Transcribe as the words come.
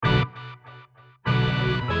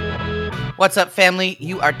What's up, family?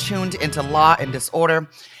 You are tuned into Law and Disorder,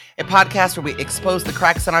 a podcast where we expose the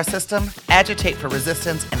cracks in our system, agitate for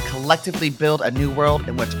resistance, and collectively build a new world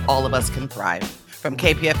in which all of us can thrive. From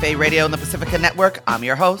KPFA Radio and the Pacifica Network, I'm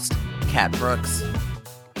your host, Kat Brooks.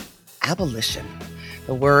 Abolition.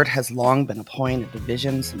 The word has long been a point of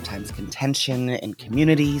division, sometimes contention in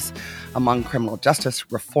communities, among criminal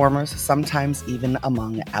justice reformers, sometimes even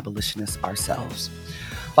among abolitionists ourselves.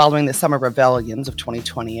 Following the summer rebellions of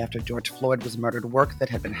 2020 after George Floyd was murdered, work that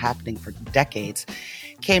had been happening for decades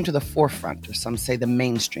came to the forefront, or some say the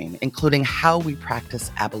mainstream, including how we practice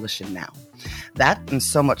abolition now. That and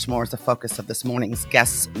so much more is the focus of this morning's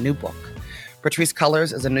guest's new book. Patrisse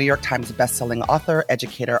Cullors is a New York Times bestselling author,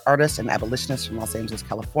 educator, artist, and abolitionist from Los Angeles,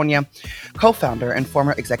 California, co-founder and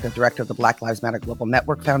former executive director of the Black Lives Matter Global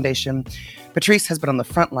Network Foundation. Patrisse has been on the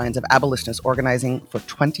front lines of abolitionist organizing for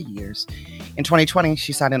 20 years. In 2020,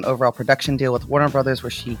 she signed an overall production deal with Warner Brothers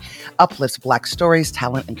where she uplifts Black stories,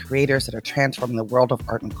 talent, and creators that are transforming the world of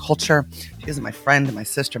art and culture. She is my friend, my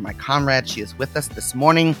sister, my comrade. She is with us this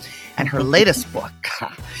morning, and her latest book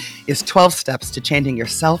is 12 Steps to Changing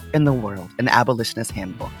Yourself in the World, an Abolitionist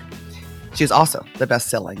Handbook. She is also the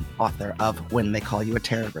best-selling author of When They Call You a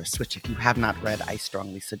Terrorist, which if you have not read, I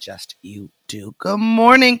strongly suggest you do. Good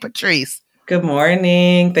morning, Patrisse. Good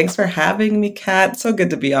morning. Thanks for having me, Kat. So good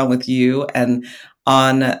to be on with you and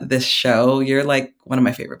on this show. You're like one of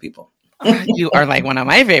my favorite people. You are like one of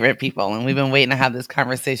my favorite people, and we've been waiting to have this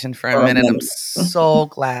conversation for a minute. I'm so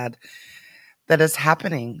glad that it's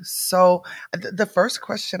happening. So the first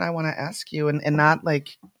question I want to ask you, and not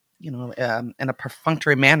like, in a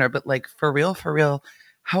perfunctory manner, but like for real,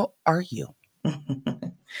 how are you?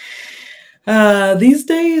 These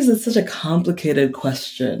days, it's such a complicated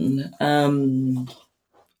question. I'm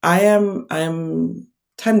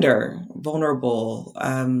tender, vulnerable,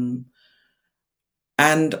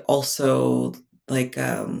 and also like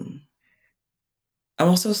I'm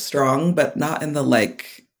also strong, but not in the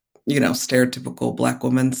stereotypical Black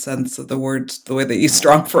woman sense of the word, the way they use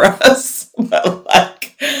strong for us. But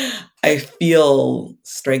like, I feel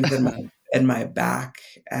strength in my back,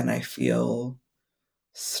 and I feel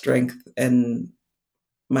strength in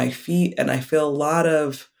my feet, and I feel a lot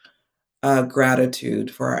of gratitude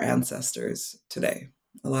for our ancestors today.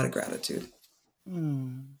 A lot of gratitude.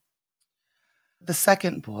 The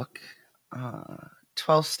second book,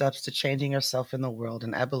 12 Steps to Changing Yourself in the World,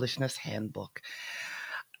 an Abolitionist Handbook.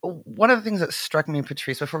 One of the things that struck me,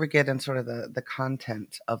 Patrisse, before we get into sort of the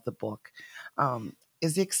content of the book,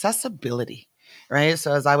 is the accessibility, right?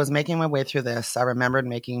 So as I was making my way through this, I remembered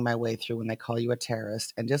making my way through When They Call You a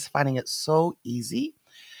Terrorist and just finding it so easy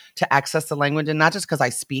to access the language. And not just because I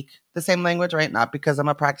speak the same language, right? Not because I'm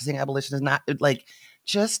a practicing abolitionist, not like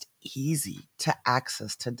just easy to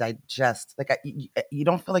access, to digest. Like you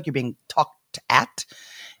don't feel like you're being talked at.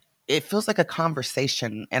 It feels like a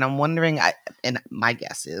conversation, and I'm wondering, and my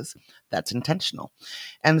guess is that's intentional.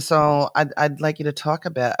 And so I'd like you to talk a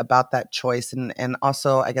bit about that choice, and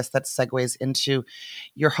also I guess that segues into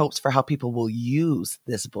your hopes for how people will use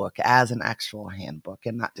this book as an actual handbook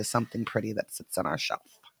and not just something pretty that sits on our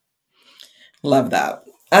shelf. Love that.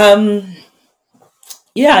 I've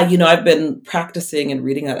been practicing and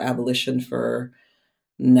reading about abolition for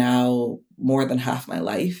now more than half my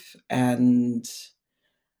life, and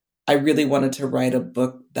I really wanted to write a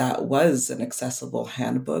book that was an accessible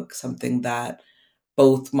handbook, something that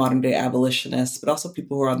both modern day abolitionists, but also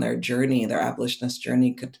people who are on their journey, their abolitionist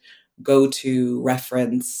journey, could go to,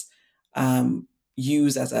 reference,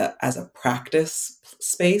 use as a practice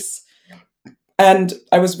space. And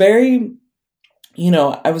I was very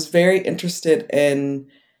interested in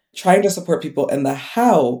trying to support people in the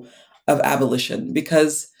how of abolition,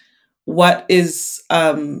 because what is,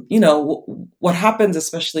 what happens,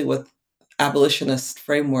 especially with abolitionist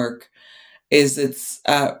framework, is it's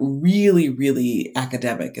really, really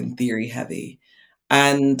academic and theory heavy.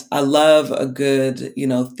 And I love a good,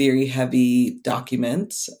 theory heavy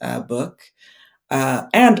document book.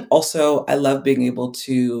 And also I love being able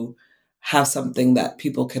to have something that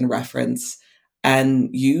people can reference and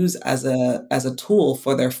use as a tool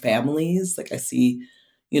for their families. Like I see,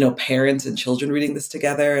 parents and children reading this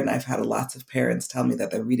together. And I've had lots of parents tell me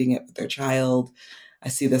that they're reading it with their child. I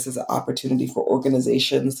see this as an opportunity for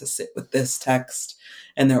organizations to sit with this text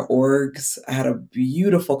and their orgs. I had a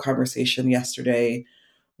beautiful conversation yesterday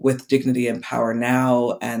with Dignity and Power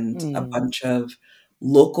Now and a bunch of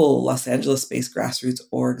local Los Angeles-based grassroots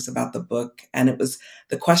orgs about the book. And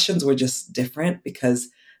the questions were just different because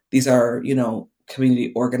these are,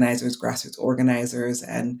 community organizers, grassroots organizers,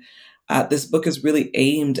 and This book is really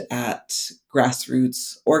aimed at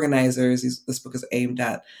grassroots organizers. This book is aimed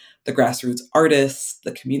at the grassroots artists,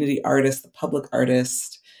 the community artists, the public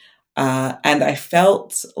artists. And I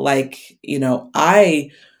felt like,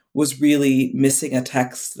 I was really missing a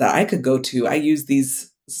text that I could go to. I use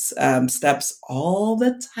these steps all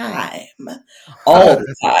the time, all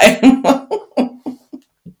the time.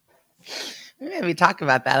 Maybe talk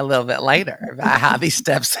about that a little bit later, about how these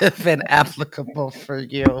steps have been applicable for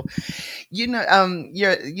you.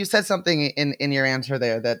 You said something in your answer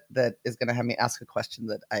there that is going to have me ask a question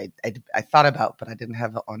that I thought about, but I didn't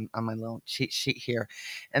have it on my little cheat sheet here,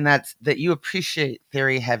 and that's that you appreciate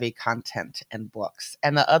theory heavy content and books.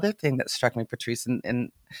 And the other thing that struck me, Patrisse,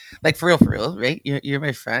 and like for real, right? You're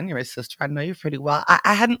my friend, you're my sister. I know you pretty well.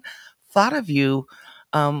 I hadn't thought of you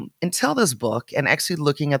until this book, and actually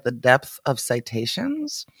looking at the depth of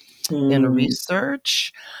citations in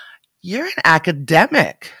research. You're an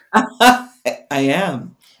academic. I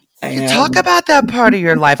am. You talk about that part of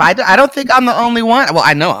your life. I don't think I'm the only one. Well,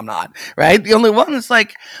 I know I'm not, right? The only one that's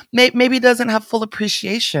like maybe doesn't have full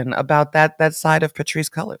appreciation about that side of Patrisse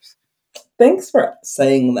Cullors. Thanks for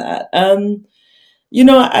saying that.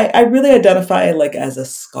 I really identify like as a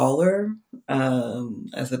scholar,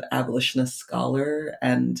 as an abolitionist scholar,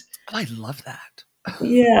 and I love that.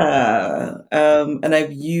 yeah, and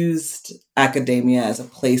I've used academia as a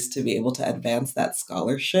place to be able to advance that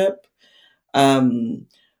scholarship.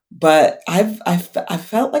 But I've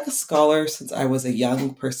felt like a scholar since I was a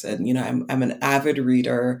young person. I'm an avid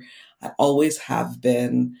reader. I always have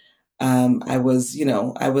been. I was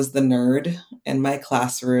the nerd in my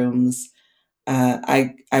classrooms.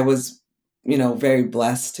 I was, very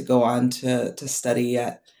blessed to go on to study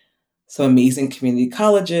at some amazing community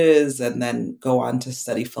colleges and then go on to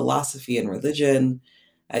study philosophy and religion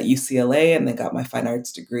at UCLA and then got my fine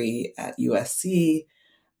arts degree at USC.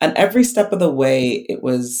 And every step of the way, it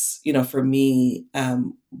was, for me,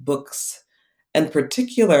 books in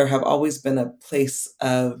particular have always been a place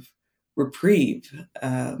of reprieve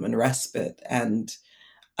and respite and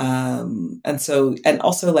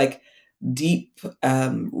also like deep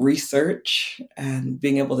research and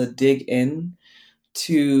being able to dig in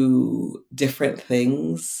to different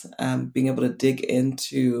things, being able to dig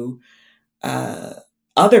into uh,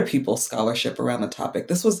 other people's scholarship around the topic.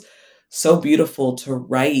 This was so beautiful to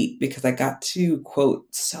write because I got to quote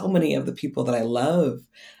so many of the people that I love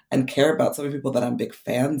and care about, so many people that I'm big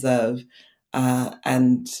fans of.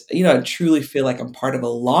 I truly feel like I'm part of a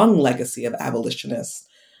long legacy of abolitionists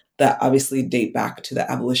that obviously date back to the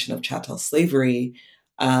abolition of chattel slavery.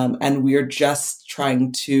 And we're just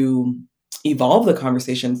trying to evolve the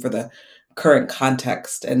conversation for the current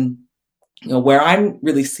context. And where I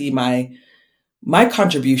really see my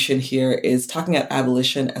contribution here is talking at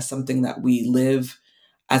abolition as something that we live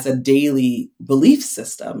as a daily belief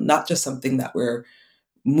system, not just something that we're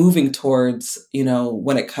moving towards,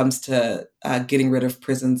 when it comes to getting rid of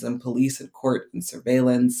prisons and police and court and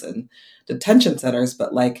surveillance and detention centers,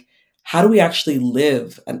 but like, how do we actually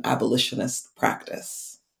live an abolitionist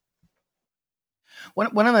practice?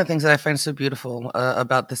 One of the things that I find so beautiful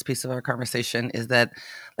about this piece of our conversation is that,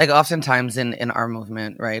 like, oftentimes in our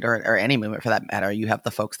movement, right, or any movement for that matter, you have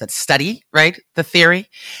the folks that study, right, the theory,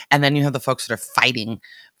 and then you have the folks that are fighting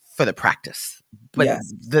for the practice. But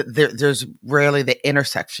Yes. There's rarely the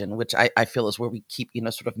intersection, which I feel is where we keep,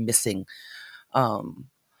 sort of missing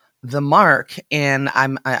the mark. And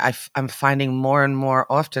I'm finding more and more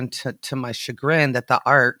often, to my chagrin, that the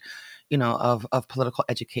art, of political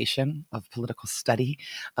education, of political study,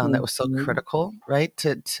 that was so Mhm. critical, right,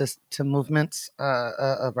 to movements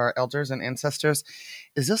of our elders and ancestors,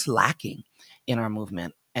 is just lacking in our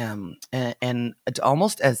movement. And it's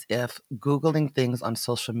almost as if Googling things on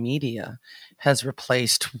social media has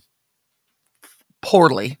replaced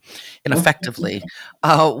poorly and effectively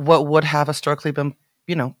what would have historically been,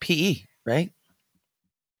 PE, right?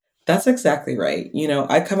 That's exactly right.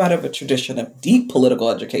 I come out of a tradition of deep political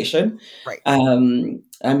education. Right.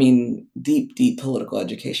 I mean, deep, deep political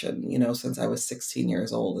education, since I was 16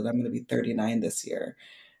 years old, and I'm going to be 39 this year.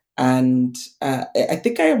 And I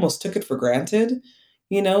think I almost took it for granted,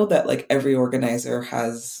 that like every organizer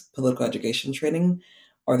has political education training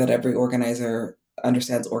or that every organizer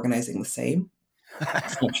understands organizing the same.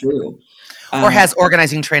 It's not true. Or Uh, has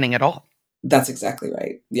organizing training at all. that's exactly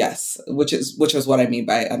right. Yes, which is what I mean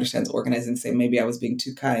by understands organizing the same. Maybe I was being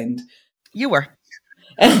too kind, You were.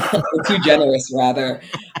 or too generous rather.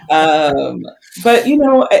 Um, but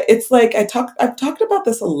it's like I've talked about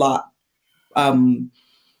this a lot. Um,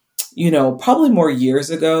 probably more years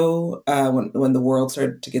ago when the world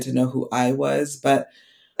started to get to know who I was. But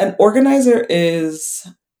an organizer is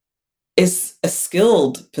is a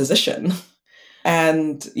skilled position.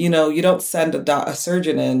 And, you don't send a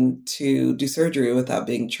surgeon in to do surgery without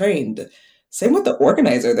being trained. Same with the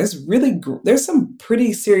organizer. There's some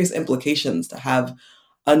pretty serious implications to have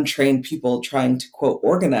untrained people trying to quote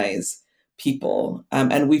organize people.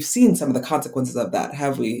 And we've seen some of the consequences of that,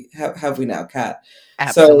 have we? Have we now, Kat? So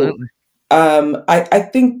Absolutely. I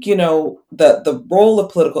think, the role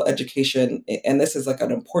of political education, and this is like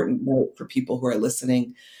an important note for people who are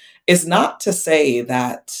listening, is not to say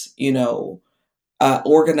that,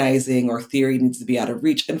 organizing or theory needs to be out of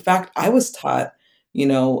reach. In fact, I was taught,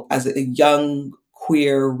 as a young,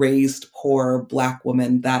 queer, raised, poor Black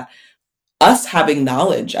woman, that us having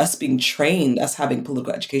knowledge, us being trained, us having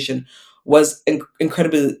political education was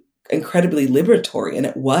incredibly liberatory, and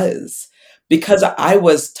it was because I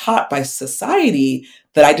was taught by society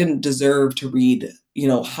that I didn't deserve to read,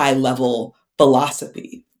 high level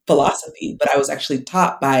philosophy, but I was actually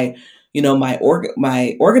taught by,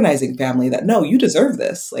 my organizing family that no, you deserve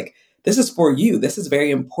this. Like, this is for you. This is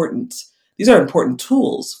very important. These are important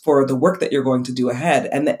tools for the work that you're going to do ahead,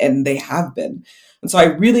 and they have been. And so I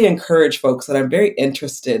really encourage folks that I'm very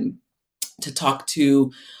interested to talk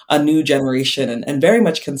to a new generation, and very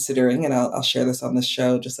much considering, and I'll share this on this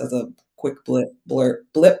show just as a quick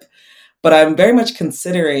blip, but I'm very much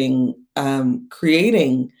considering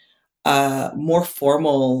creating a more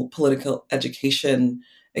formal political education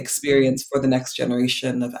experience for the next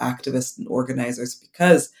generation of activists and organizers,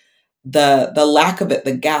 because the lack of it,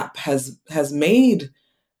 the gap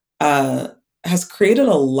uh, has created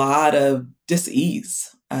a lot of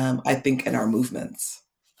dis-ease, I think, in our movements.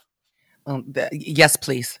 Yes,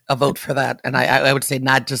 please, a vote for that. And I would say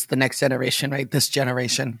not just the next generation, right? This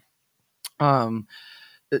generation. Um,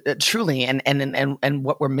 Truly, and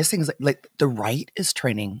what we're missing is like the right is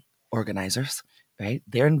training organizers, right?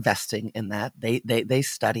 They're investing in that. They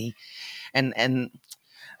study, and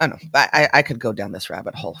I don't know. I could go down this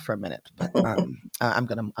rabbit hole for a minute, but I'm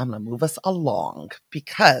gonna move us along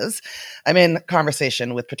because I'm in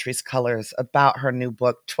conversation with Patrisse Cullors about her new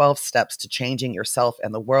book, 12 Steps to Changing Yourself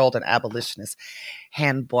and the World, an Abolitionist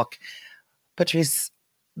Handbook. Patrisse,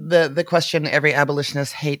 the question every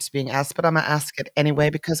abolitionist hates being asked, but I'm gonna ask it anyway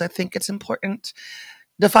because I think it's important.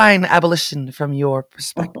 Define abolition from your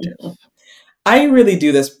perspective. I really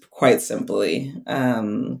do this quite simply.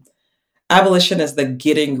 Abolition is the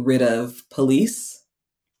getting rid of police,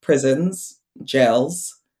 prisons,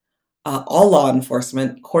 jails, all law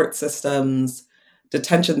enforcement, court systems,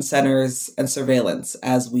 detention centers, and surveillance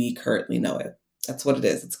as we currently know it. That's what it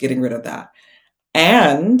is. It's getting rid of that.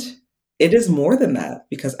 And it is more than that,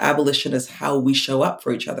 because abolition is how we show up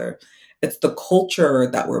for each other. It's the culture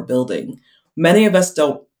that we're building. Many of us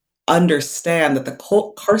don't understand that the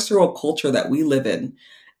carceral culture that we live in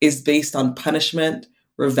is based on punishment,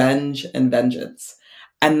 revenge, and vengeance.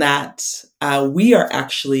 And that we are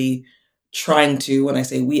actually trying to, when I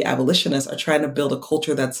say we abolitionists, are trying to build a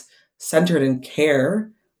culture that's centered in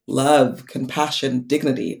care, love, compassion,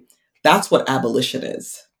 dignity. That's what abolition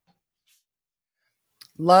is.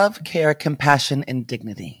 Love, care, compassion, and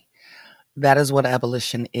dignity. That is what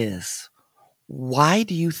abolition is. Why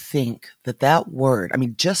do you think that word, I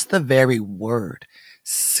mean, just the very word,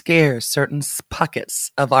 scares certain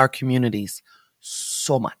pockets of our communities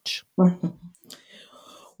so much?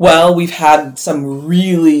 Well, we've had some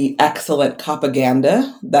really excellent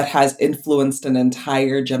propaganda that has influenced an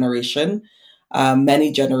entire generation,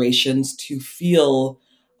 many generations, to feel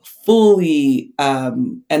fully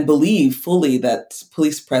and believe fully that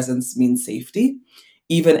police presence means safety,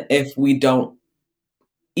 even if we don't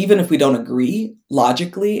even if we don't agree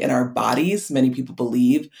logically in our bodies. Many people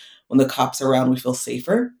believe when the cops are around, we feel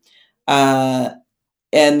safer. Uh,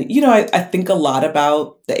 and I think a lot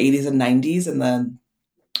about the 80s and 90s and the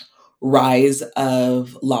rise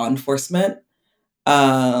of law enforcement,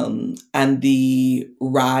 and the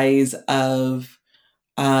rise of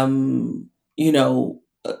the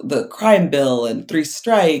crime bill and three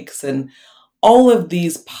strikes and all of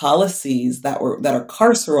these policies that are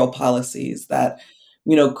carceral policies that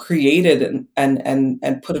created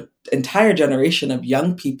and put an entire generation of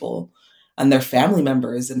young people and their family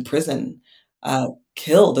members in prison,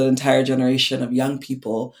 killed an entire generation of young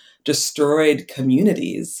people, destroyed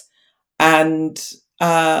communities. And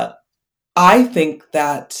I think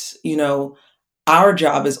that, our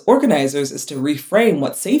job as organizers is to reframe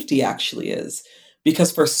what safety actually is.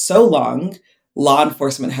 Because for so long, law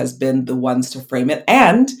enforcement has been the ones to frame it.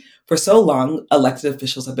 And for so long, elected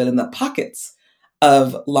officials have been in the pockets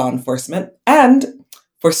of law enforcement. And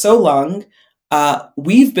for so long,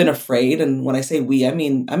 we've been afraid. And when I say we, I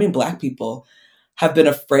mean Black people have been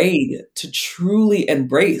afraid to truly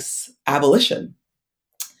embrace abolition.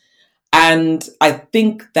 And I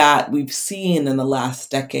think that we've seen in the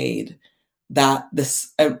last decade that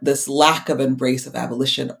this lack of embrace of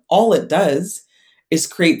abolition, all it does is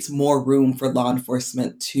creates more room for law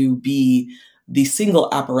enforcement to be the single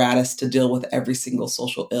apparatus to deal with every single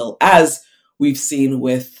social ill, as we've seen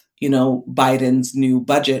with, Biden's new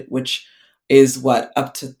budget, which is what,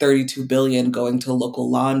 up to 32 billion going to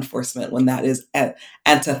local law enforcement, when that is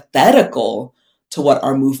antithetical to what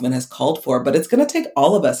our movement has called for. But it's going to take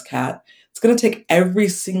all of us, Kat. It's going to take every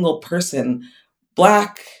single person,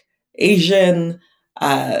 Black, Asian,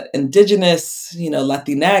 Indigenous,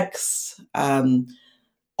 Latinx,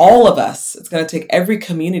 all of us. It's going to take every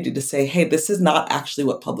community to say, hey, this is not actually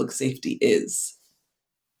what public safety is.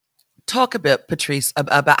 Talk a bit, Patrisse,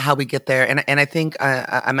 about how we get there. And I think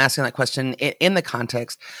I'm asking that question in the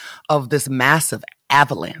context of this massive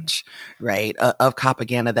avalanche, right, of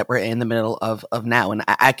propaganda that we're in the middle of now. And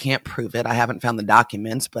I can't prove it. I haven't found the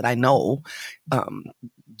documents, but I know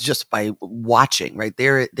just by watching, right,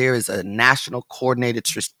 there is a national coordinated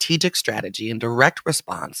strategic strategy and direct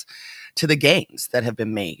response to the gains that have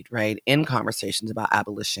been made, right, in conversations about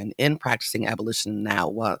abolition, in practicing abolition now,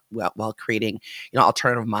 while creating,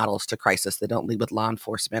 alternative models to crisis that don't lead with law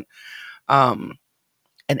enforcement, and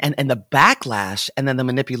the backlash, and then the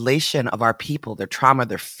manipulation of our people, their trauma,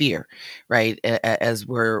 their fear, right, as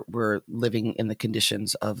we're living in the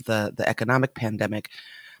conditions of the economic pandemic.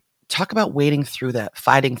 Talk about wading through that,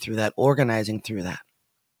 fighting through that, organizing through that.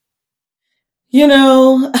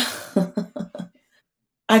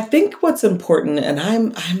 I think what's important, and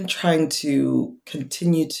I'm trying to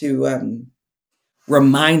continue to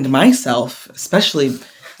remind myself, especially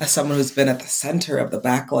as someone who's been at the center of the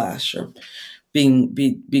backlash or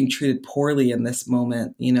being treated poorly in this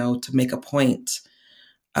moment, to make a point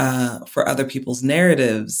for other people's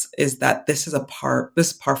narratives, is that this is par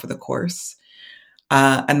for the course,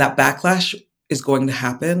 and that backlash is going to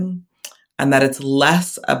happen, and that it's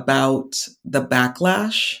less about the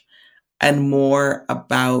backlash and more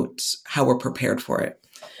about how we're prepared for it.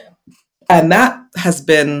 And that has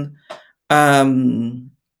been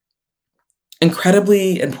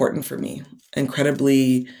incredibly important for me,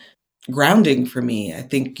 incredibly grounding for me. I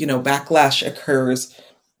think, backlash occurs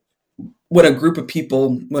when a group of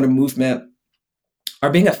people, when a movement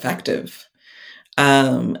are being effective.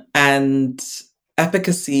 And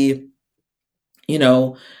efficacy,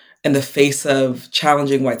 in the face of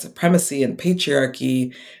challenging white supremacy and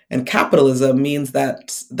patriarchy and capitalism, means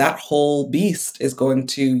that that whole beast is going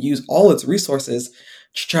to use all its resources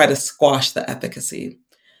to try to squash the efficacy.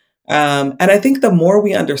 And I think the more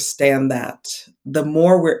we understand that, the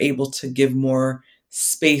more we're able to give more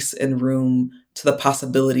space and room to the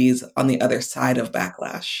possibilities on the other side of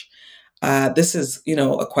backlash. This is,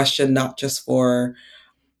 a question not just for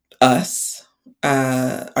us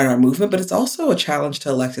and our movement, but it's also a challenge to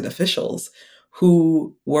elected officials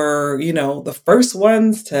who were, the first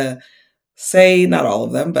ones to say, not all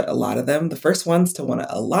of them, but a lot of them, the first ones to want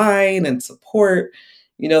to align and support,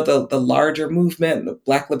 the larger movement, the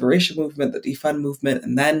Black liberation movement, the defund movement,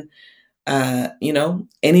 and then,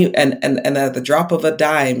 any and at the drop of a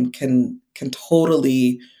dime can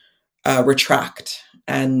totally retract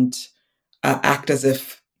and act as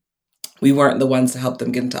if we weren't the ones to help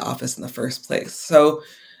them get into office in the first place. So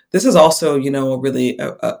this is also, a really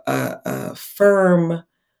a firm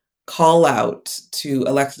call out to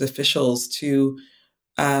elected officials to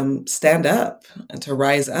stand up and to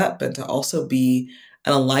rise up and to also be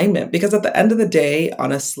an alignment. Because at the end of the day,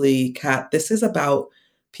 honestly, Kat, this is about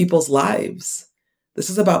people's lives. This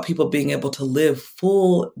is about people being able to live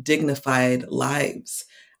full, dignified lives.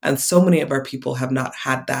 And so many of our people have not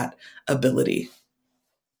had that ability.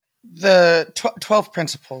 The 12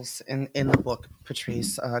 principles in the book,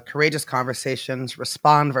 Patrisse, courageous conversations,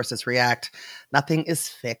 respond versus react, nothing is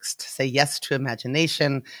fixed, say yes to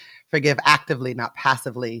imagination, forgive actively, not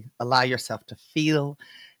passively, allow yourself to feel,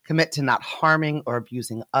 commit to not harming or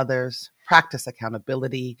abusing others, practice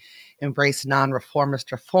accountability, embrace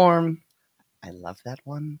non-reformist reform. I love that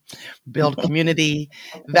one. Build community,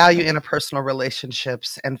 value interpersonal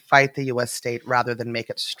relationships, and fight the U.S. state rather than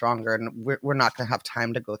make it stronger. And we're not going to have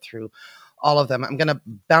time to go through all of them. I'm going to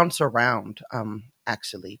bounce around,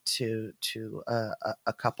 actually, to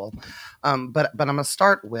a couple. But I'm going to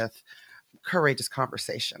start with courageous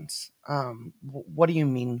conversations. What do you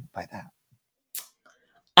mean by that?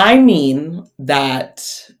 I mean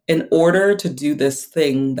that in order to do this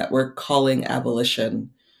thing that we're calling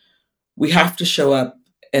abolition, we have to show up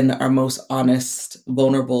in our most honest,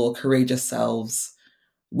 vulnerable, courageous selves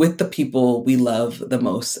with the people we love the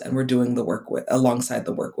most and we're doing the work with, alongside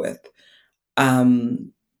the work with.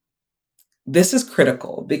 this is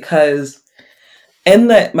critical because in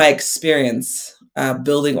my experience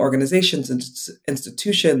building organizations,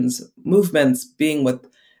 institutions, movements, being with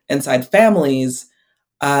inside families,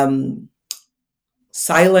 um,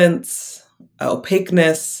 silence,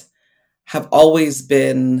 opaqueness have always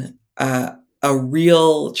been a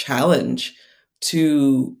real challenge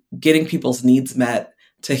to getting people's needs met,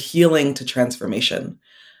 to healing, to transformation.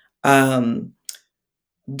 Um,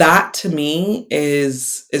 that to me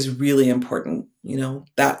is really important. You know,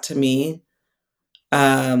 that to me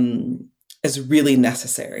um, is really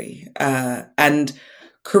necessary. And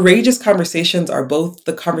courageous conversations are both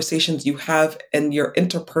the conversations you have in your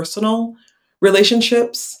interpersonal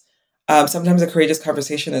relationships. Sometimes a courageous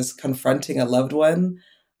conversation is confronting a loved one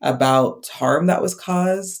about harm that was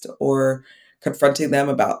caused, or confronting them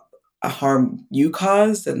about a harm you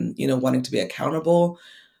caused and, you know, wanting to be accountable.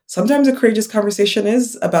 Sometimes a courageous conversation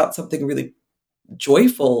is about something really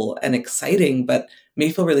joyful and exciting, but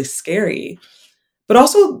may feel really scary. But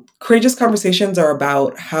also, courageous conversations are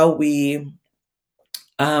about how we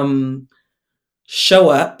um, show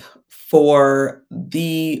up for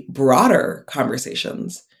the broader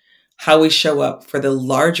conversations, how we show up for the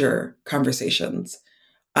larger conversations,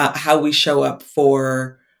 how we show up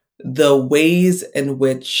for the ways in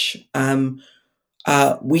which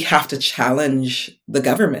we have to challenge the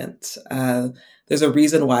government. There's a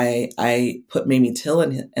reason why I put Mamie Till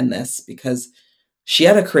in this, because she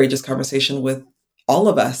had a courageous conversation with all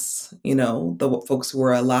of us, you know, the folks who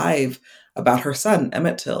were alive, about her son,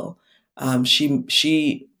 Emmett Till.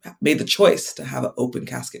 She made the choice to have an open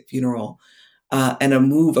casket funeral and a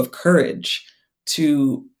move of courage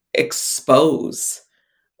to expose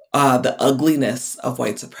the ugliness of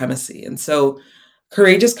white supremacy. And so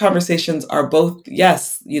courageous conversations are both,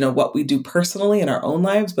 yes, you know, what we do personally in our own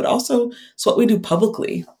lives, but also it's what we do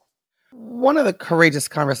publicly. One of the courageous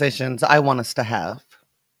conversations I want us to have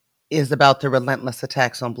is about the relentless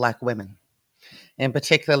attacks on Black women, and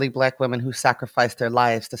particularly Black women who sacrificed their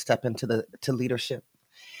lives to step into to leadership.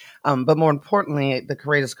 But more importantly, the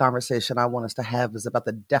courageous conversation I want us to have is about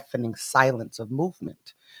the deafening silence of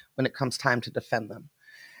movement when it comes time to defend them.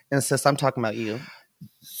 And sis, I'm talking about you.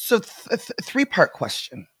 So, three-part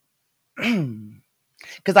question.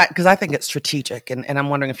 Because I think it's strategic, and I'm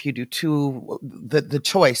wondering if you do too. The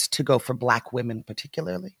choice to go for Black women,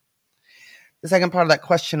 particularly. The second part of that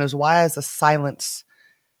question is, why is the silence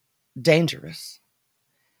dangerous?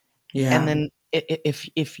 And Yeah. then,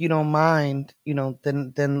 if you don't mind, you know,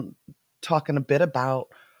 then talking a bit about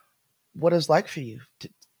what it's like for you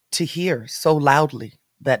to hear so loudly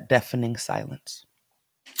that deafening silence.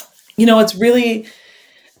 You know, it's really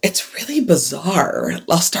bizarre.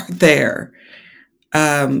 I'll start there.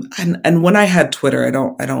 And when I had Twitter,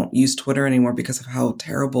 I don't use Twitter anymore because of how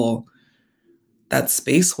terrible that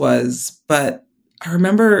space was. But I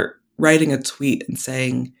remember writing a tweet and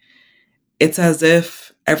saying, it's as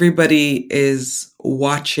if everybody is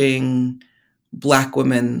watching Black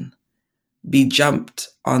women be jumped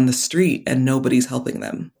on the street and nobody's helping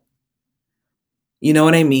them. You know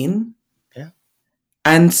what I mean? Yeah.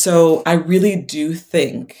 And so I really do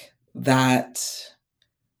think that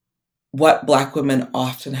what Black women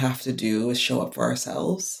often have to do is show up for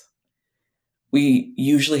ourselves. We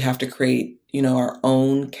usually have to create, you know, our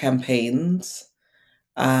own campaigns.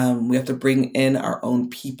 We have to bring in our own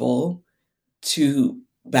people to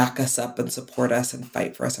back us up and support us and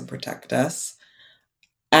fight for us and protect us.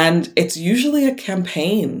 And it's usually a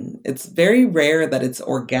campaign. It's very rare that it's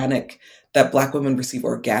organic, that Black women receive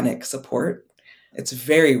organic support. It's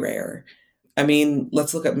very rare. I mean,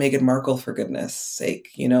 let's look at Meghan Markle, for goodness sake.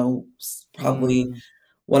 You know, probably Mm.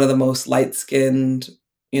 one of the most light skinned,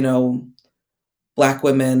 you know, Black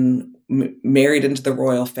women married into the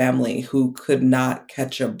royal family, who could not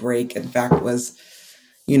catch a break. In fact, was,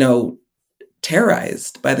 you know,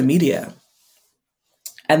 terrorized by the media.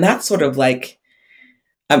 And that's sort of like,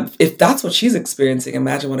 if that's what she's experiencing,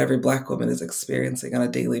 imagine what every Black woman is experiencing on a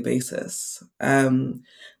daily basis.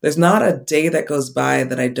 There's not a day that goes by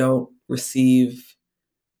that I don't receive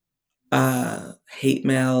hate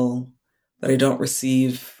mail, that I don't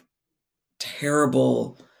receive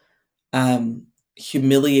terrible,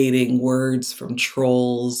 humiliating words from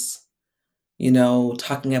trolls, you know,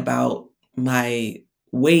 talking about my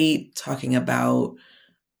weight, talking about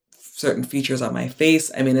certain features on my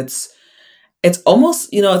face. I mean, it's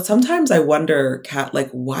almost, you know, sometimes I wonder, Kat,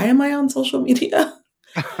 like, why am I on social media?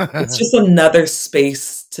 It's just another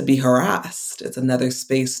space to be harassed. It's another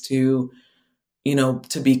space to, you know,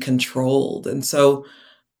 to be controlled. And so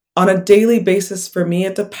on a daily basis, for me,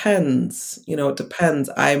 it depends. You know, it depends.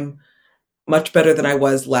 much better than I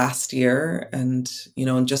was last year. And,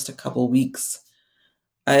 in just a couple weeks,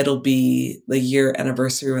 it'll be the year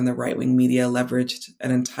anniversary when the right wing media leveraged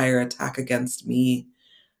an entire attack against me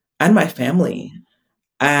and my family.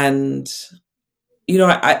 And,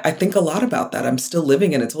 I think a lot about that. I'm still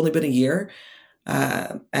living it. It's only been a year.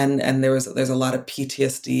 And there's a lot of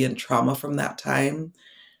PTSD and trauma from that time.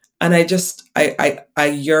 And I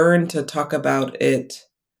yearn to talk about it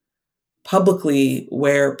publicly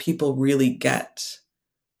where people really get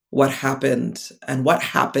what happened and what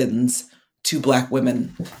happens to Black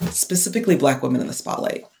women, specifically Black women in the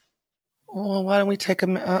spotlight. Well, why don't we take a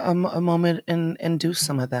moment and do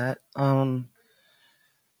some of that?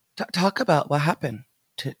 Talk about what happened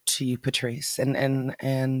to you, Patrisse,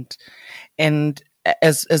 and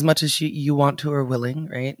as much as you want to or willing,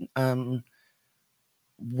 right?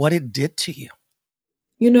 What it did to you.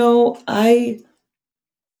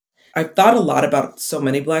 I've thought a lot about so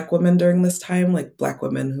many Black women during this time, like Black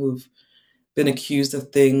women who've been accused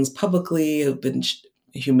of things publicly, who've been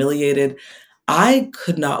humiliated. I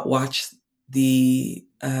could not watch the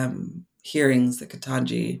hearings, the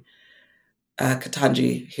Katanji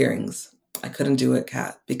hearings. I couldn't do it,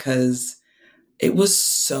 Kat, because it was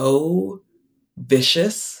so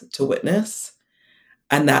vicious to witness,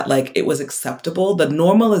 and that like it was acceptable. The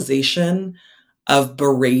normalization of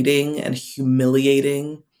berating and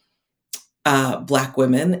humiliating Black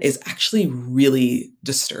women is actually really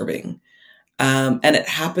disturbing. And it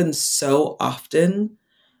happens so often,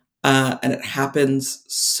 and it happens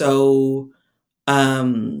so,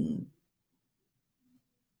 um,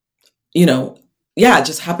 yeah, it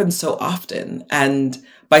just happens so often. And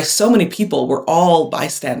by so many people, we're all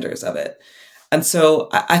bystanders of it. And so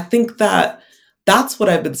I think that that's what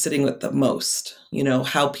I've been sitting with the most,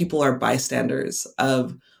 how people are bystanders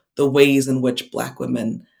of the ways in which Black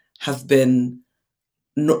women have been,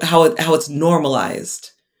 how it's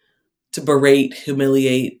normalized to berate,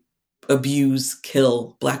 humiliate, abuse,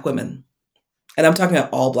 kill Black women. And I'm talking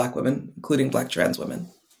about all Black women, including Black trans women.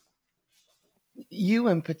 You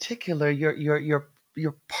in particular, your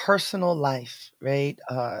personal life, right?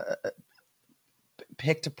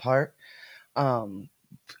 Picked apart, um,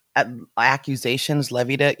 accusations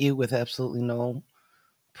levied at you with absolutely no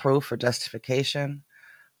proof or justification,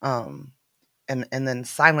 um, and then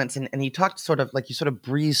silence. And you talked sort of like you sort of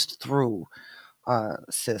breezed through,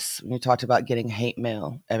 sis, when you talked about getting hate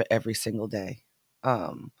mail every single day.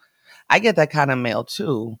 Um, I get that kind of mail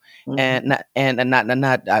too, Mhm. and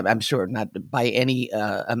not I'm sure not by any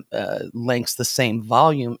lengths the same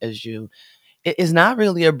volume as you. It is not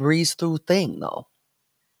really a breeze through thing though,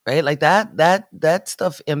 right? Like that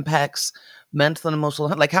stuff impacts mental and emotional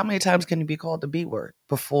health. Like how many times can you be called the B word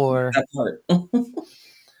before, That part.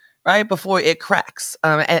 right? Before it cracks.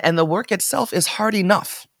 And the work itself is hard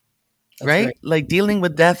enough, That's right? right. Like dealing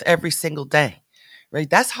with death every single day, right?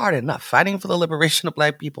 That's hard enough. Fighting for the liberation of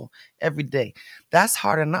Black people every day. That's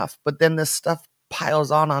hard enough. But then this stuff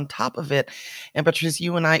piles on top of it. And Patrisse,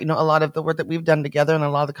 you and I, a lot of the work that we've done together and a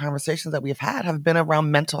lot of the conversations that we've had have been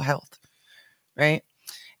around mental health, right?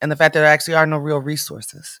 And the fact that there actually are no real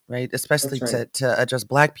resources, right? Especially That's right. to address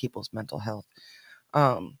Black people's mental health.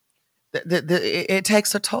 Um, it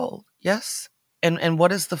takes a toll, yes. And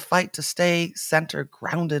what is the fight to stay centered,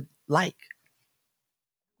 grounded like?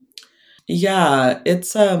 Yeah,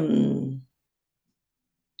 it's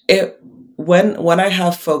it when I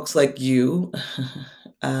have folks like you,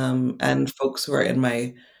 and folks who are in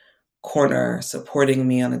my corner supporting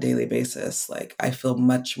me on a daily basis, like I feel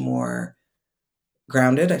much more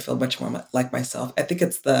grounded. I feel much more like myself. I think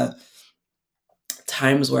it's the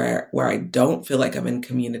times where I don't feel like I'm in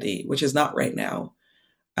community, which is not right now,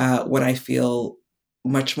 when I feel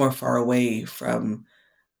much more far away from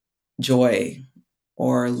joy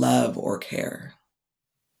or love or care.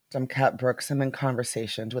 I'm Kat Brooks. I'm in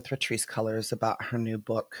conversations with Patrisse Cullors about her new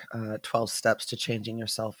book, 12 Steps to Changing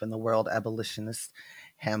Yourself in the World, Abolitionist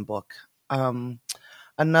Handbook.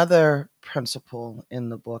 Another principle in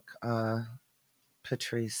the book,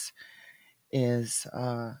 Patrisse, is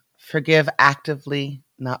forgive actively,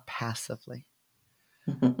 not passively.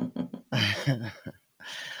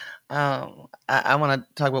 I want to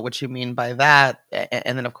talk about what you mean by that,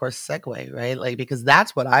 and then of course segue, right? Like because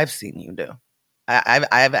that's what I've seen you do.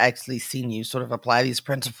 I've actually seen you sort of apply these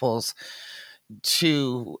principles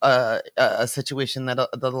to a situation that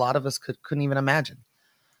a lot of us couldn't even imagine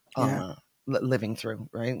Yeah. living through,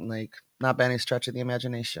 right? Like not by any stretch of the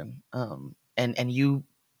imagination. And you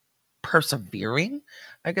persevering,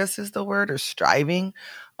 I guess is the word, or striving,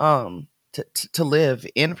 to live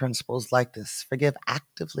in principles like this. Forgive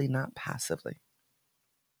actively, not passively.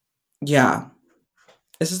 Yeah.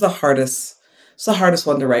 this is the hardest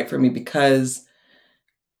one to write for me because,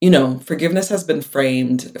 forgiveness has been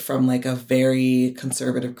framed from like a very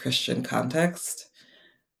conservative Christian context.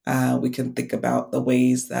 We can think about the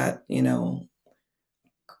ways that,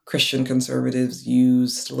 Christian conservatives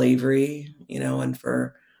use slavery, and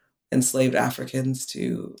for enslaved Africans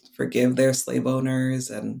to forgive their slave owners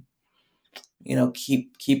and,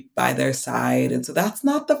 keep by their side. And so that's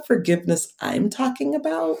not the forgiveness I'm talking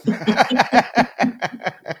about.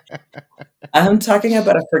 I'm talking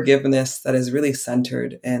about a forgiveness that is really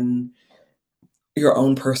centered in your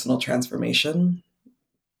own personal transformation,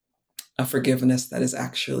 a forgiveness that is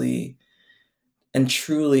actually and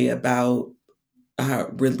truly about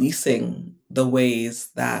releasing the ways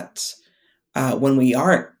that when we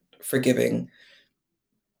aren't forgiving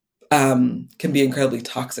can be incredibly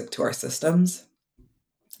toxic to our systems.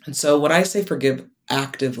 And so when I say forgive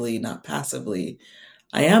actively, not passively,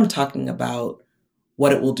 I am talking about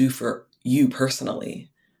what it will do for you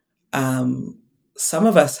personally. Um, some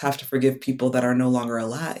of us have to forgive people that are no longer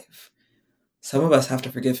alive. Some of us have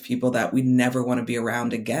to forgive people that we never want to be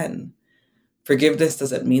around again. Forgiveness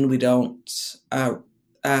doesn't mean we don't.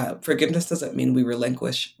 Forgiveness doesn't mean we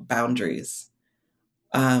relinquish boundaries.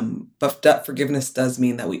 But that forgiveness does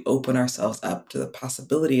mean that we open ourselves up to the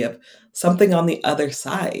possibility of something on the other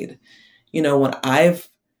side. When I've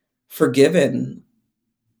forgiven,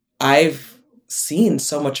 I've seen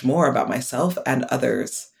so much more about myself and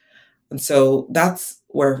others. And so that's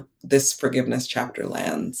where this forgiveness chapter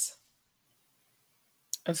lands.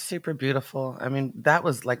 It's super beautiful. I mean, that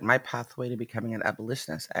was like my pathway to becoming an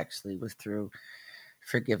abolitionist, actually, was through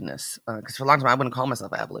forgiveness. Because for a long time, I wouldn't call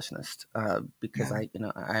myself an abolitionist because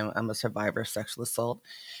Yeah. I'm a survivor of sexual assault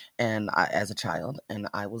and as a child. And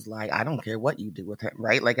I was like, I don't care what you do with him,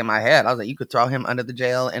 right? Like in my head, I was like, you could throw him under the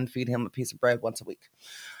jail and feed him a piece of bread once a week.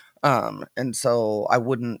 And so I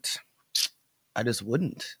just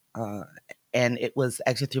wouldn't. And it was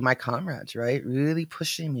actually through my comrades, right? Really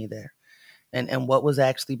pushing me there and what was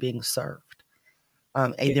actually being served.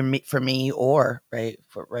 Either for me or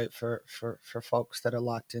for folks that are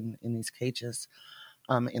locked in these cages,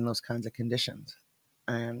 in those kinds of conditions.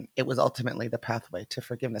 And it was ultimately the pathway to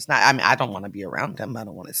forgiveness. Now, I mean, I don't want to be around him. I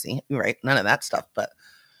don't want to see him, right? None of that stuff. But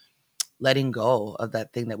letting go of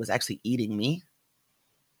that thing that was actually eating me,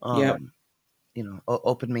 Yep. um,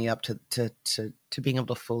 opened me up to being able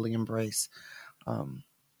to fully embrace um,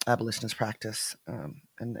 abolitionist practice,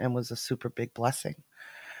 and was a super big blessing.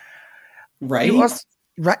 You Right? also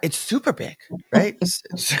right, it's super big, right? It's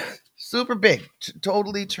super big,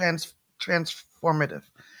 totally transformative.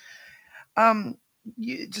 Um,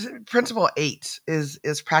 Principle 8 is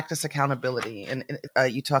practice accountability, and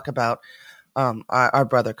you talk about our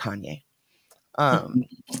brother Kanye, um,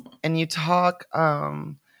 and you talk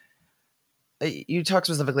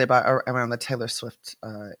specifically about around the Taylor Swift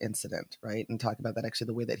incident, right? And talk about that actually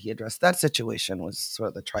the way that he addressed that situation was sort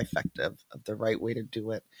of the trifecta of the right way to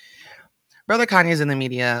do it. Brother Kanye's in the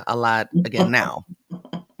media a lot again now,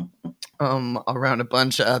 around a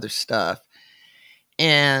bunch of other stuff.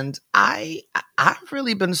 And I've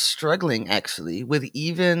really been struggling actually with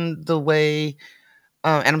even the way,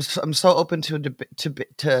 and I'm so open to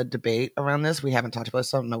to debate around this. We haven't talked about this,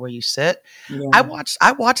 so I don't know where you sit. Yeah. I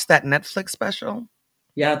watched that Netflix special,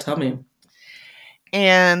 Yeah, tell me.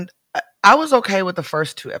 and I was okay with the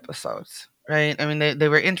first two episodes. Right? I mean, they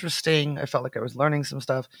were interesting. I felt like I was learning some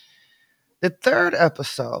stuff. The third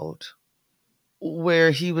episode, where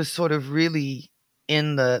he was sort of really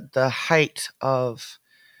in the height of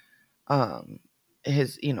um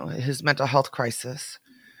his mental health crisis.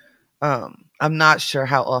 I'm not sure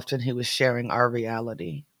how often he was sharing our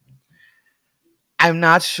reality. I'm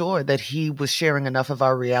not sure that he was sharing enough of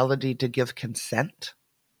our reality to give consent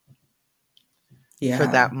for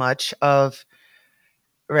Yeah. that much of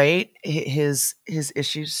his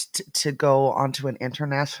issues to go onto an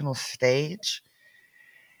international stage.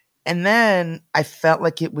 And then I felt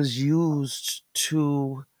like it was used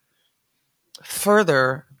to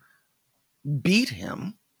further beat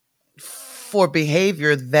him for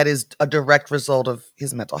behavior that is a direct result of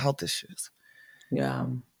his mental health issues. Yeah.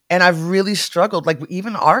 And I've really struggled, like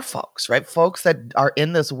even our folks, right? Folks that are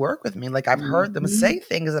in this work with me, like I've heard them Mhm. say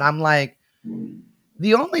things and I'm like,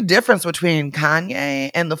 the only difference between Kanye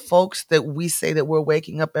and the folks that we say that we're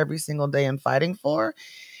waking up every single day and fighting for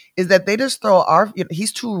is that they just throw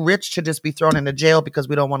he's too rich to just be thrown into jail because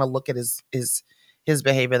we don't want to look at his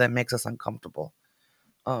behavior that makes us uncomfortable.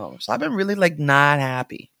 So I've been really like not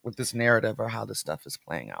happy with this narrative or how this stuff is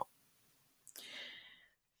playing out.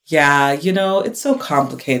 Yeah, it's so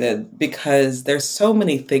complicated because there's so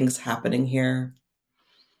many things happening here.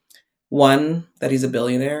 One, that he's a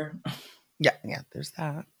billionaire. Yeah, there's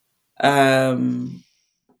that. Um,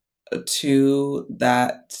 Two,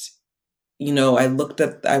 that,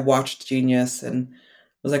 I watched Genius and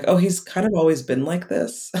was like, oh, he's kind of always been like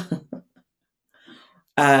this.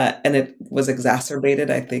 And it was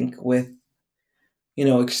exacerbated, I think, with,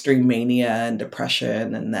 extreme mania and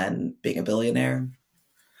depression and then being a billionaire.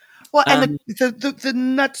 Well, and Um, the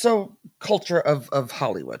nutso culture of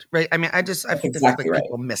Hollywood, right? I mean, I that's think exactly like right.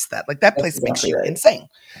 people miss that. Like that That's place makes exactly you right. insane.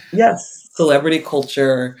 Yes. Celebrity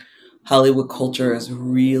culture, Hollywood culture is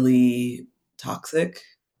really toxic.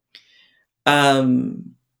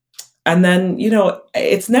 Um, and then,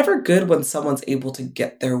 it's never good when someone's able to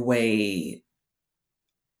get their way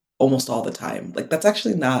almost all the time. Like that's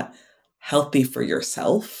actually not healthy for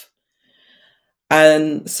yourself.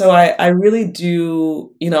 And so I really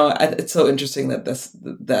do, it's so interesting that that's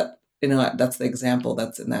the example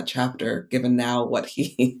that's in that chapter, given now what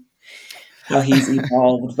how he's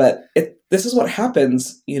evolved. But this is what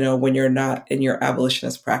happens, when you're not in your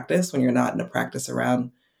abolitionist practice, when you're not in a practice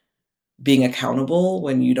around being accountable,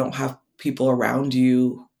 when you don't have people around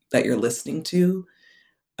you that you're listening to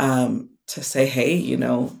say, hey,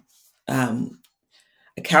 um,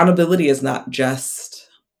 accountability is not just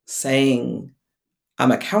saying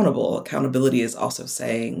I'm accountable. Accountability is also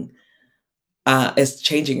saying, is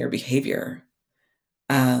changing your behavior.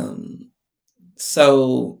 Um,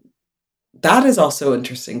 so that is also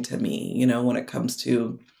interesting to me, when it comes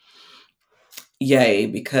to Ye,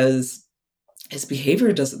 because his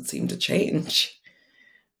behavior doesn't seem to change.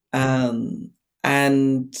 Um,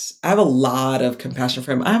 and I have a lot of compassion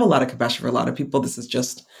for him. I have a lot of compassion for a lot of people. This is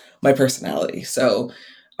just my personality. So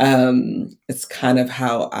it's kind of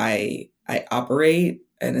how I operate,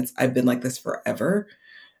 and I've been like this forever.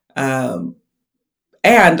 Um,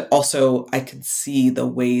 and also I could see the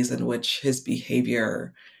ways in which his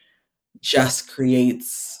behavior just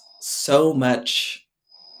creates so much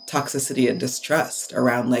toxicity and distrust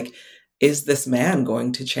around, like, is this man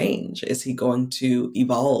going to change? Is he going to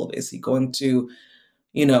evolve? Is he going to,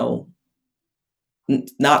 you know,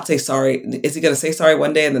 not say sorry? Is he going to say sorry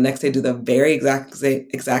one day and the next day do the very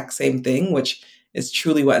exact same thing, which is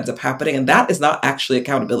truly what ends up happening? And that is not actually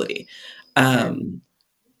accountability. Right.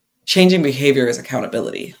 Changing behavior is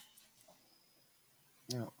accountability.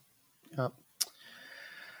 Yeah. Yep.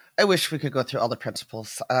 I wish we could go through all the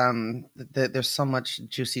principles. There's so much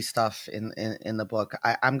juicy stuff in the book.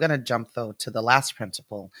 I'm going to jump, though, to the last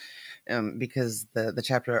principle, because the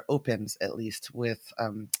chapter opens, at least, with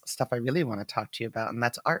stuff I really want to talk to you about, and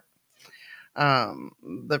that's art.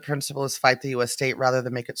 The principle is fight the U.S. state rather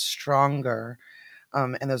than make it stronger.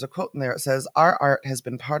 And there's a quote in there. It says, our art has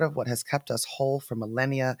been part of what has kept us whole for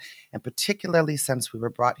millennia, and particularly since we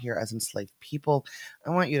were brought here as enslaved people.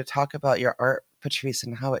 I want you to talk about your art, Patrisse,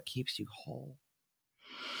 and how it keeps you whole.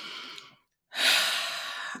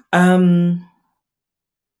 My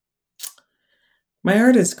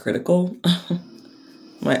art is critical.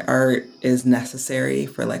 My art is necessary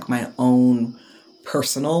for like my own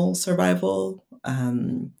personal survival.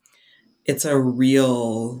 It's a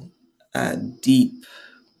real deep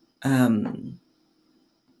um,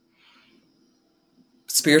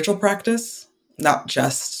 spiritual practice, not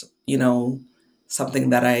just, something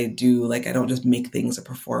that I do. Like, I don't just make things or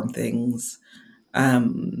perform things.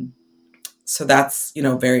 Um, so that's,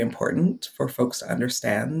 very important for folks to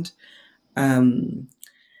understand. Um,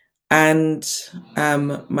 and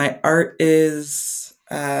my art is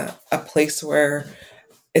a place where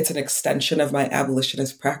it's an extension of my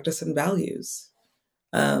abolitionist practice and values.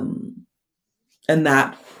 Um, and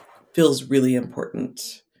that feels really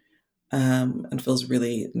important, and feels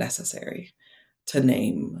really necessary to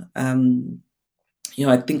name.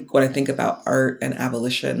 I think when I think about art and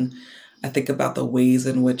abolition, I think about the ways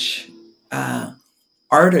in which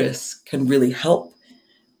artists can really help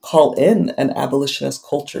call in an abolitionist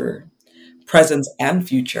culture, presence and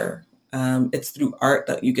future. It's through art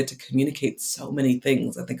that you get to communicate so many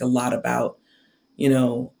things. I think a lot about,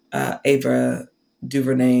 Ava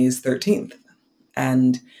DuVernay's 13th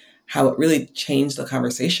and how it really changed the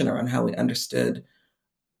conversation around how we understood,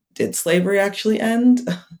 did slavery actually end?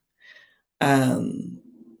 um,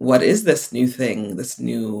 what is this new thing, this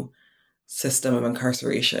new system of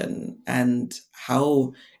incarceration, and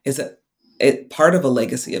how is it part of a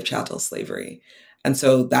legacy of chattel slavery? And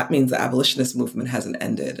so that means the abolitionist movement hasn't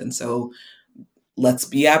ended. And so let's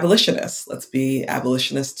be abolitionists. Let's be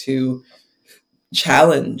abolitionists to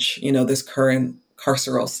challenge, this current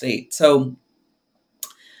carceral state. So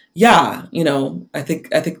yeah, I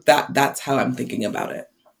think that's how I'm thinking about it.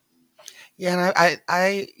 Yeah, and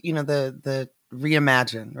I the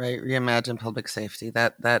reimagine, right? Reimagine public safety.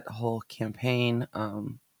 That whole campaign.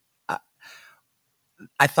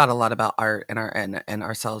 I thought a lot about art and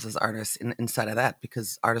ourselves as artists inside of that,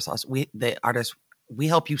 because artists also, we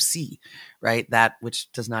help you see, right, that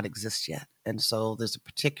which does not exist yet. And so there's a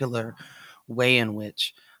particular way in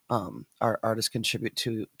which our artists contribute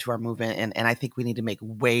to our movement, and I think we need to make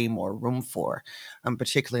way more room for,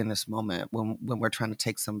 particularly in this moment when we're trying to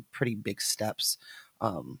take some pretty big steps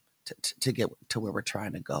to get to where we're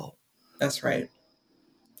trying to go. That's right.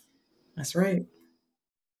 That's right.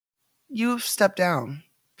 You've stepped down,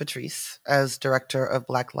 Patrisse, as director of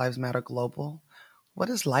Black Lives Matter Global. What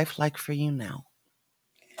is life like for you now?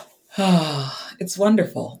 It's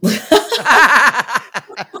wonderful.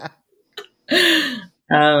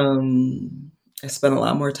 I spent a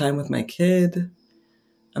lot more time with my kid.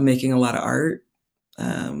 I'm making a lot of art.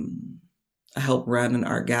 I help run an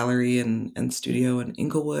art gallery and studio in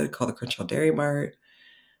Inglewood called the Crenshaw Dairy Mart.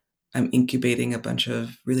 I'm incubating a bunch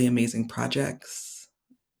of really amazing projects.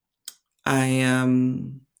 I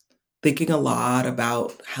am thinking a lot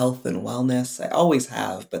about health and wellness. I always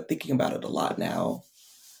have, but thinking about it a lot now.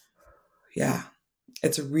 Yeah,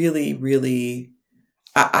 it's really, really,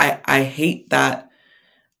 I hate that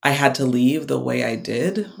I had to leave the way I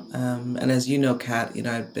did. And as you know, Kat, I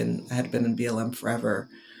had been in BLM forever,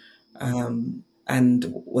 and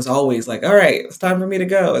was always like, all right, it's time for me to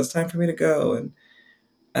go. It's time for me to go.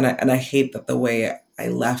 And I hate that the way I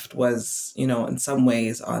left was, in some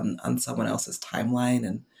ways on someone else's timeline,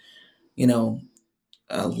 and,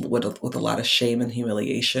 with a lot of shame and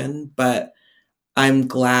humiliation. But I'm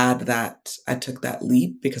glad that I took that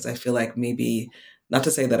leap, because I feel like maybe, not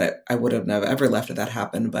to say that I would have never ever left if that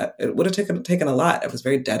happened, but it would have taken a lot. I was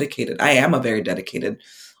very dedicated. I am a very dedicated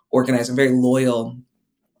organizer, very loyal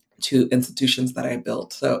to institutions that I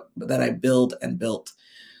built, so that I build and built.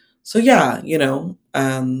 So yeah,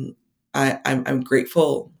 I'm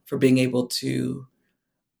grateful for being able to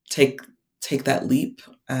take that leap,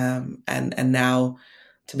 and now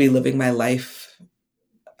to be living my life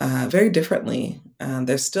very differently.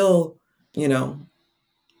 There's still,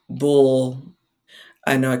 bull.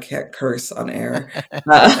 I know I can't curse on air,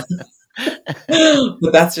 but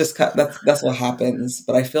that's what happens.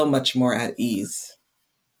 But I feel much more at ease.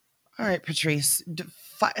 All right, Patrisse,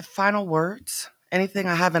 final words. Anything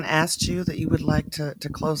I haven't asked you that you would like to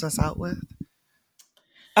close us out with?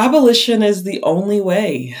 Abolition is the only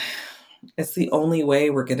way. It's the only way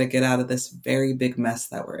we're going to get out of this very big mess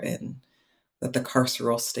that we're in, that the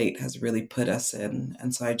carceral state has really put us in.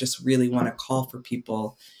 And so I just really want to call for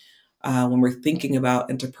people, when we're thinking about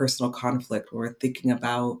interpersonal conflict, when we're thinking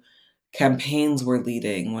about campaigns we're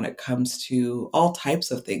leading, when it comes to all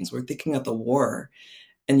types of things, we're thinking of the war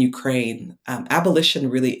in Ukraine. Abolition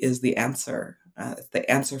really is the answer. It's the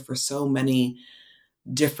answer for so many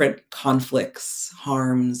different conflicts,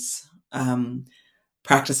 harms,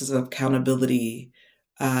 practices of accountability,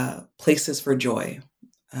 places for joy.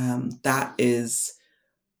 That is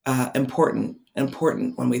important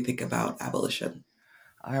when we think about abolition.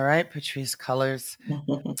 All right, Patrisse Cullors,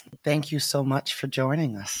 thank you so much for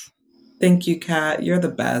joining us. Thank you, Kat. You're the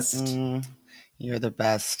best. You're the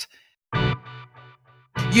best.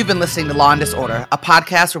 You've been listening to Law and Disorder, a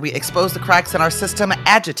podcast where we expose the cracks in our system,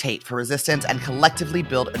 agitate for resistance, and collectively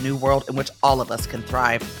build a new world in which all of us can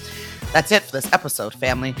thrive. That's it for this episode,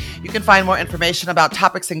 family. You can find more information about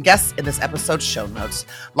topics and guests in this episode's show notes.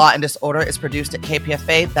 Law and Disorder is produced at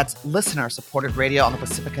KPFA, that's listener-supported radio on the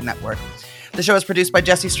Pacifica Network. The show is produced by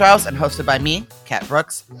Jesse Strauss and hosted by me, Kat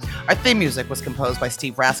Brooks. Our theme music was composed by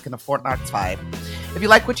Steve Raskin of Fort Knox 5. If you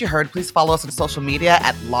like what you heard, please follow us on social media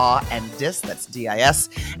at Law and Dis, that's D-I-S,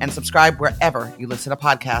 and subscribe wherever you listen to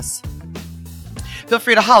podcasts. Feel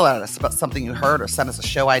free to holler at us about something you heard or send us a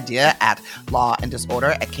show idea at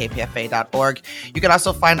lawanddisorder@kpfa.org. You can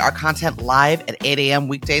also find our content live at 8 a.m.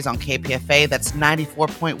 weekdays on KPFA. That's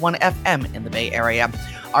 94.1 FM in the Bay Area.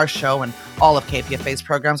 Our show and all of KPFA's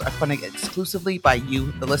programs are funded exclusively by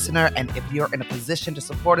you, the listener. And if you're in a position to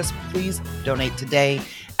support us, please donate today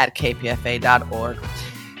at kpfa.org.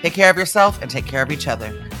 Take care of yourself and take care of each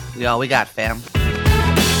other. We all we got, fam.